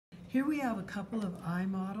Here we have a couple of eye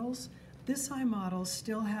models. This eye model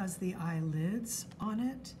still has the eyelids on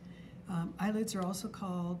it. Eyelids are also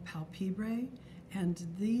called palpebrae, and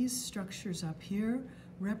these structures up here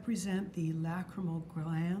represent the lacrimal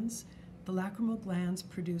glands. The lacrimal glands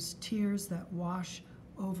produce tears that wash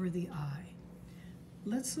over the eye.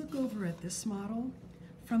 Let's look over at this model.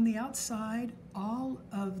 From the outside, all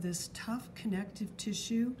of this tough connective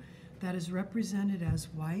tissue that is represented as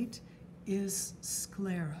white is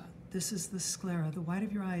sclera. This is the sclera. The white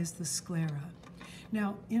of your eye is the sclera.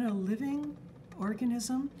 Now, in a living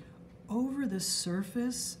organism, over the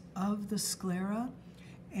surface of the sclera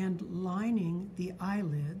and lining the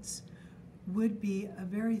eyelids would be a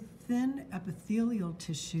very thin epithelial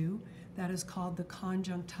tissue that is called the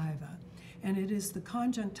conjunctiva. And it is the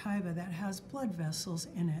conjunctiva that has blood vessels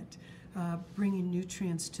in it, bringing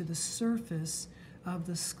nutrients to the surface of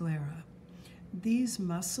the sclera. These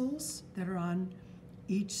muscles that are on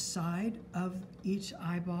each side of each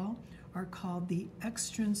eyeball are called the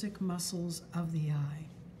extrinsic muscles of the eye.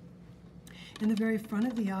 In the very front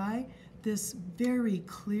of the eye, this very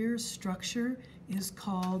clear structure is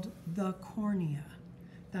called the cornea.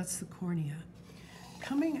 That's the cornea.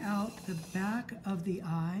 Coming out the back of the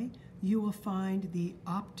eye, you will find the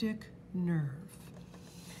optic nerve.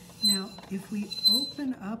 Now, if we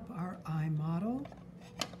open up our eye model,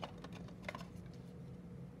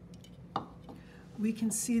 we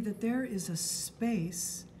can see that there is a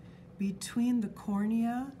space between the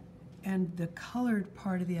cornea and the colored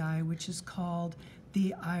part of the eye, which is called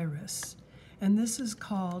the iris. And this is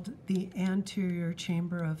called the anterior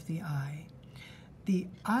chamber of the eye. The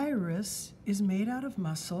iris is made out of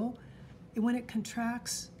muscle. When it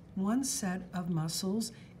contracts one set of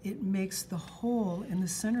muscles, it makes the hole in the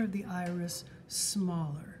center of the iris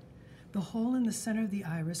smaller. The hole in the center of the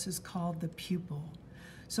iris is called the pupil.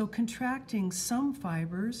 So contracting some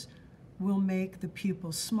fibers will make the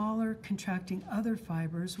pupil smaller, contracting other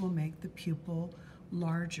fibers will make the pupil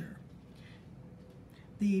larger.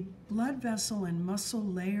 The blood vessel and muscle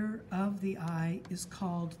layer of the eye is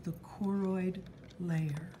called the choroid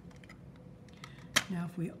layer. Now,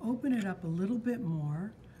 if we open it up a little bit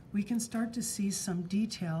more, we can start to see some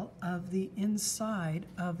detail of the inside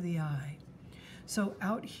of the eye. So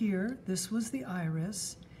out here, this was the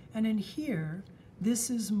iris, and in here,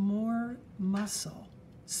 this is more muscle,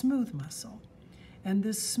 smooth muscle. And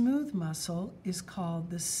this smooth muscle is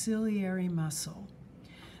called the ciliary muscle.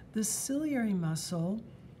 The ciliary muscle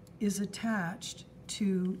is attached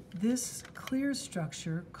to this clear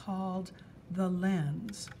structure called the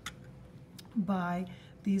lens by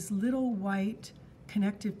these little white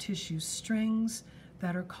connective tissue strings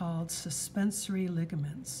that are called suspensory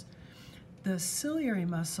ligaments. The ciliary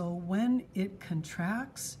muscle, when it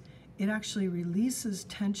contracts, it actually releases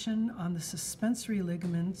tension on the suspensory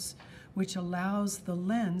ligaments, which allows the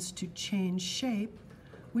lens to change shape,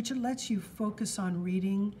 which lets you focus on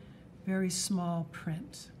reading very small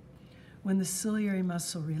print. When the ciliary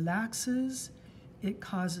muscle relaxes, it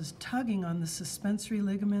causes tugging on the suspensory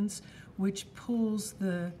ligaments, which pulls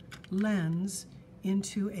the lens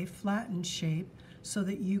into a flattened shape so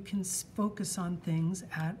that you can focus on things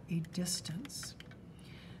at a distance.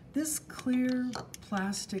 This clear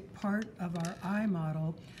plastic part of our eye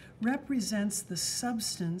model represents the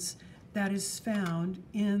substance that is found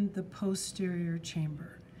in the posterior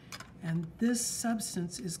chamber. And this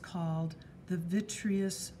substance is called the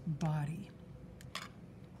vitreous body.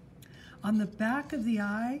 On the back of the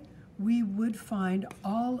eye, we would find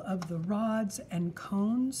all of the rods and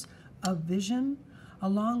cones of vision,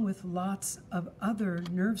 along with lots of other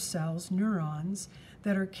nerve cells, neurons,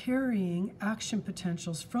 that are carrying action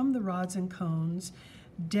potentials from the rods and cones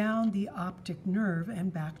down the optic nerve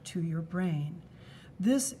and back to your brain.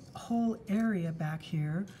 This whole area back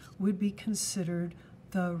here would be considered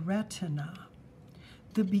the retina.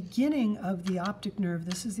 The beginning of the optic nerve,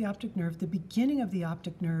 this is the optic nerve, the beginning of the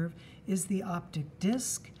optic nerve is the optic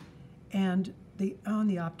disc, and on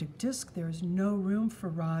the optic disc there is no room for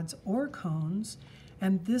rods or cones,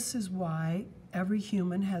 and this is why every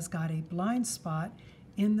human has got a blind spot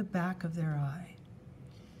in the back of their eye.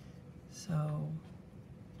 So